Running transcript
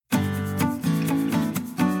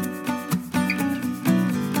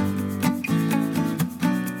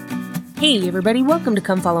Hey everybody, welcome to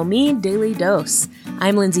Come Follow Me Daily Dose.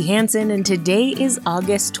 I'm Lindsay Hansen and today is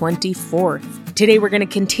August 24th. Today we're going to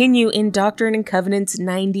continue in Doctrine and Covenants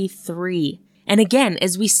 93. And again,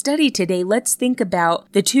 as we study today, let's think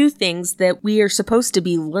about the two things that we are supposed to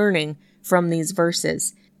be learning from these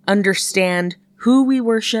verses. Understand who we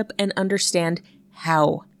worship and understand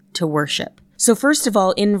how to worship. So first of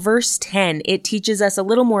all, in verse 10, it teaches us a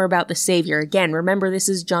little more about the Savior. Again, remember this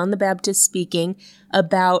is John the Baptist speaking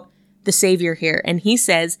about the Savior here. And he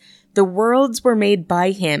says, the worlds were made by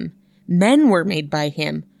him. Men were made by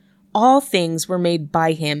him. All things were made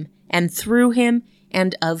by him and through him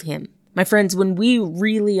and of him. My friends, when we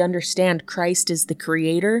really understand Christ as the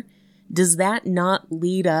creator, does that not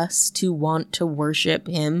lead us to want to worship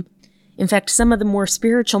him? In fact, some of the more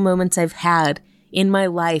spiritual moments I've had in my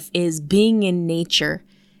life is being in nature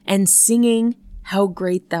and singing How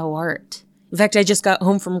Great Thou Art. In fact, I just got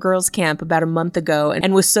home from girls' camp about a month ago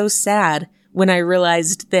and was so sad when I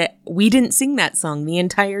realized that we didn't sing that song the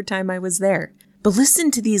entire time I was there. But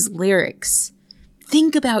listen to these lyrics.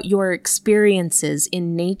 Think about your experiences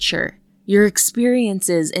in nature, your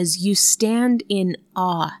experiences as you stand in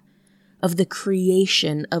awe of the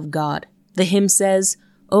creation of God. The hymn says,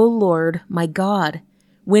 O Lord, my God,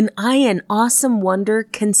 when I in awesome wonder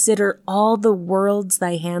consider all the worlds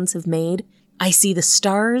thy hands have made, I see the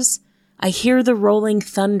stars, I hear the rolling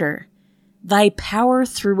thunder, thy power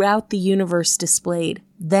throughout the universe displayed.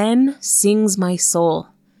 Then sings my soul,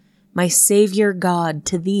 my Savior God,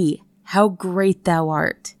 to thee, how great thou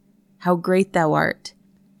art, how great thou art.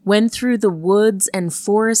 When through the woods and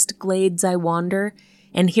forest glades I wander,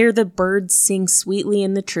 and hear the birds sing sweetly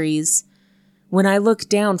in the trees, when I look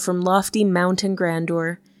down from lofty mountain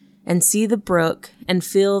grandeur, and see the brook, and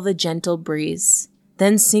feel the gentle breeze,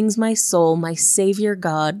 then sings my soul, my Savior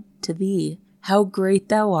God, to thee, how great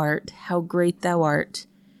thou art, how great thou art.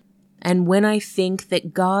 And when I think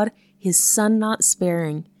that God, his Son not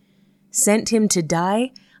sparing, sent him to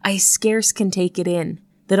die, I scarce can take it in,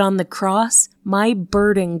 that on the cross, my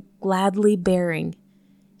burden gladly bearing,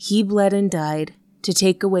 he bled and died to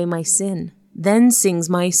take away my sin. Then sings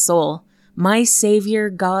my soul, my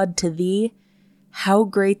Savior God, to thee, how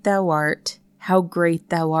great thou art, how great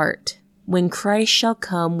thou art. When Christ shall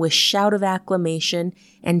come with shout of acclamation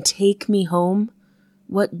and take me home,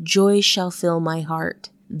 what joy shall fill my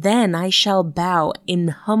heart? Then I shall bow in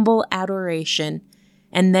humble adoration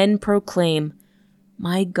and then proclaim,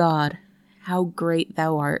 my God, how great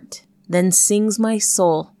thou art. Then sings my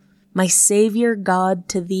soul, my Savior God,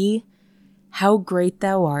 to thee, how great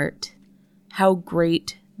thou art, how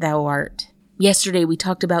great thou art. Yesterday we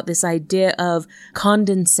talked about this idea of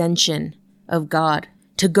condescension of God,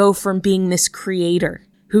 to go from being this creator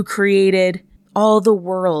who created all the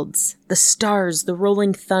worlds, the stars, the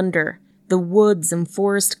rolling thunder, the woods and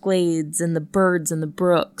forest glades and the birds and the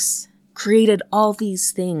brooks, created all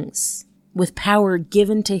these things with power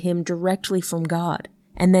given to him directly from God,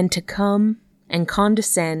 and then to come and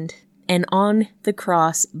condescend and on the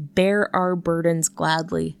cross bear our burdens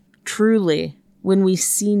gladly. Truly, when we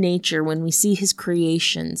see nature, when we see his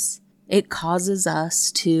creations, it causes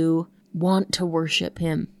us to want to worship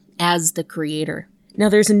him as the creator. Now,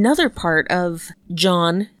 there's another part of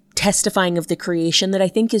John testifying of the creation that I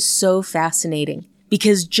think is so fascinating.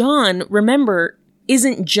 Because John, remember,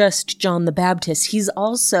 isn't just John the Baptist. He's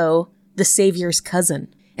also the Savior's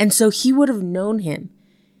cousin. And so he would have known him.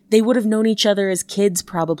 They would have known each other as kids,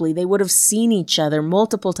 probably. They would have seen each other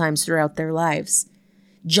multiple times throughout their lives.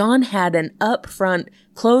 John had an upfront,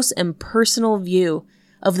 close and personal view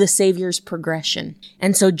of the Savior's progression.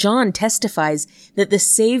 And so John testifies that the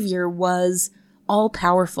Savior was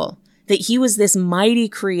all-powerful, that he was this mighty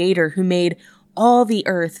creator who made all the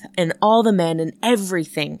earth and all the men and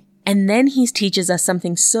everything. And then he teaches us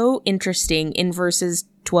something so interesting in verses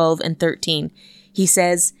 12 and 13. He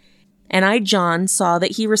says, And I, John, saw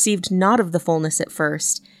that he received not of the fullness at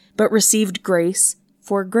first, but received grace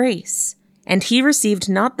for grace. And he received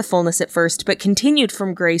not the fullness at first, but continued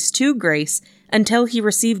from grace to grace until he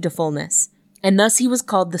received a fullness. And thus he was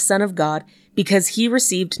called the Son of God, because he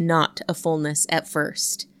received not a fullness at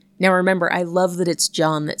first. Now remember, I love that it's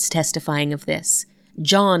John that's testifying of this.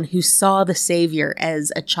 John, who saw the Savior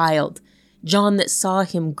as a child. John that saw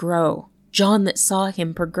him grow. John that saw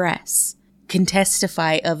him progress. Can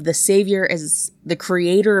testify of the Savior as the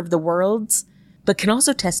creator of the worlds, but can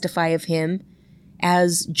also testify of him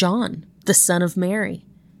as John, the son of Mary,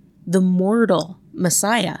 the mortal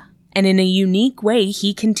Messiah. And in a unique way,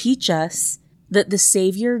 he can teach us that the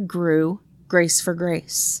Savior grew grace for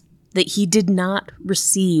grace, that he did not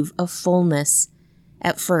receive a fullness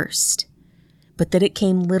at first, but that it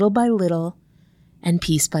came little by little and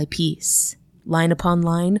piece by piece, line upon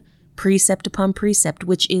line, precept upon precept,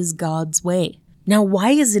 which is God's way. Now,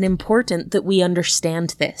 why is it important that we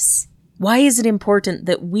understand this? Why is it important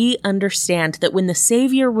that we understand that when the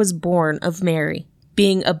Savior was born of Mary,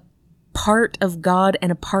 being a part of God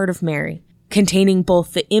and a part of Mary, containing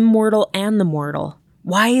both the immortal and the mortal,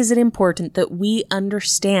 why is it important that we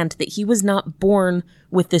understand that he was not born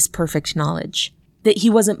with this perfect knowledge? That he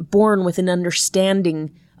wasn't born with an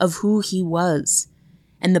understanding of who he was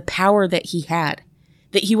and the power that he had?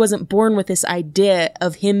 That he wasn't born with this idea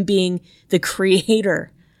of him being the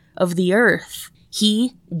creator of the earth?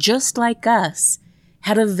 He, just like us,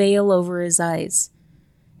 had a veil over his eyes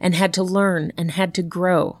and had to learn and had to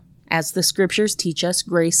grow, as the scriptures teach us,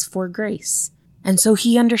 grace for grace. And so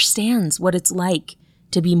he understands what it's like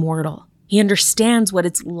to be mortal. He understands what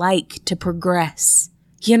it's like to progress.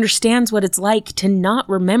 He understands what it's like to not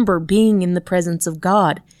remember being in the presence of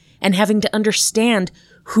God and having to understand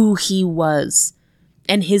who he was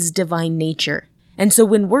and his divine nature. And so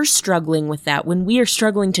when we're struggling with that, when we are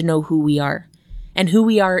struggling to know who we are and who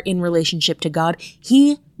we are in relationship to God,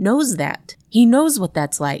 he knows that. He knows what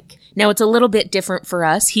that's like. Now, it's a little bit different for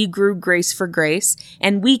us. He grew grace for grace,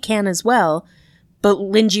 and we can as well. But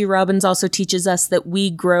Lynn G. Robbins also teaches us that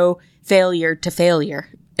we grow failure to failure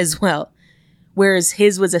as well. Whereas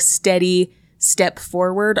his was a steady step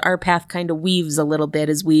forward, our path kind of weaves a little bit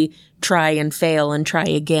as we try and fail and try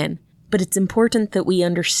again. But it's important that we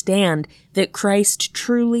understand that Christ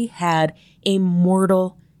truly had a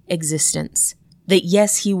mortal existence. That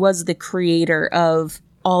yes, he was the creator of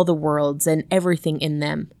all the worlds and everything in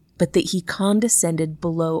them, but that he condescended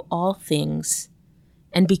below all things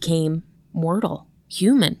and became mortal,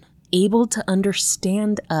 human, able to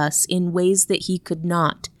understand us in ways that he could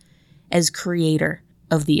not as creator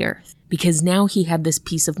of the earth, because now he had this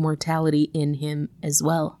piece of mortality in him as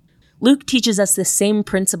well. Luke teaches us the same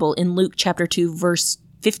principle in Luke chapter 2, verse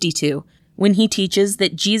 52, when he teaches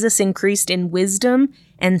that Jesus increased in wisdom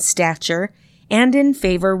and stature and in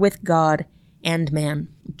favor with God and man.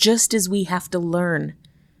 Just as we have to learn,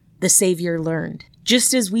 the Savior learned.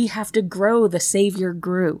 Just as we have to grow, the Savior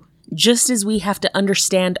grew. Just as we have to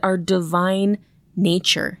understand our divine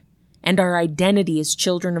nature and our identity as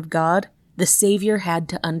children of God, the Savior had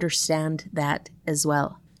to understand that as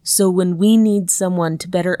well. So when we need someone to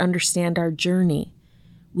better understand our journey,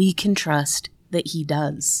 we can trust that he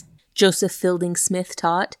does. Joseph Fielding Smith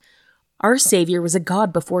taught, "Our Savior was a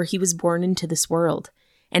God before he was born into this world,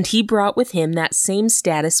 and he brought with him that same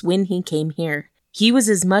status when he came here. He was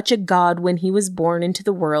as much a God when he was born into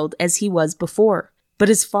the world as he was before. But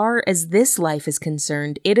as far as this life is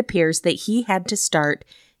concerned, it appears that he had to start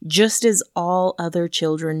just as all other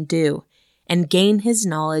children do, and gain his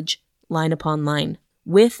knowledge line upon line.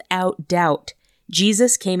 Without doubt,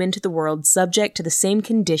 Jesus came into the world subject to the same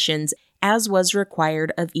conditions as was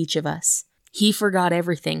required of each of us. He forgot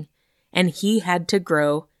everything, and he had to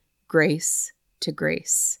grow grace to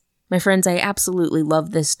grace." My friends, I absolutely love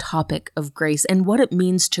this topic of grace and what it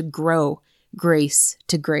means to grow grace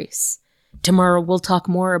to grace. Tomorrow we'll talk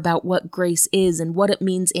more about what grace is and what it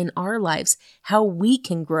means in our lives, how we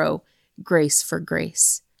can grow grace for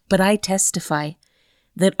grace. But I testify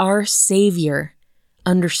that our Savior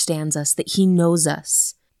understands us, that he knows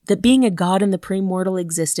us, that being a God in the premortal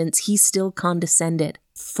existence, he still condescended,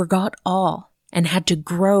 forgot all, and had to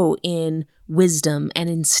grow in wisdom and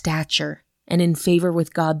in stature and in favor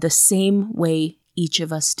with God the same way each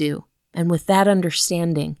of us do. And with that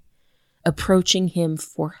understanding, approaching him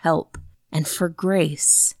for help and for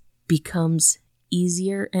grace becomes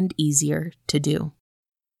easier and easier to do.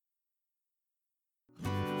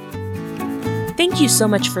 Thank you so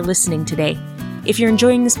much for listening today. If you're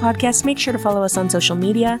enjoying this podcast, make sure to follow us on social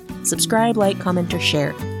media, subscribe, like, comment, or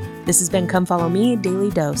share. This has been Come Follow Me, Daily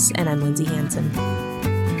Dose, and I'm Lindsay Hansen.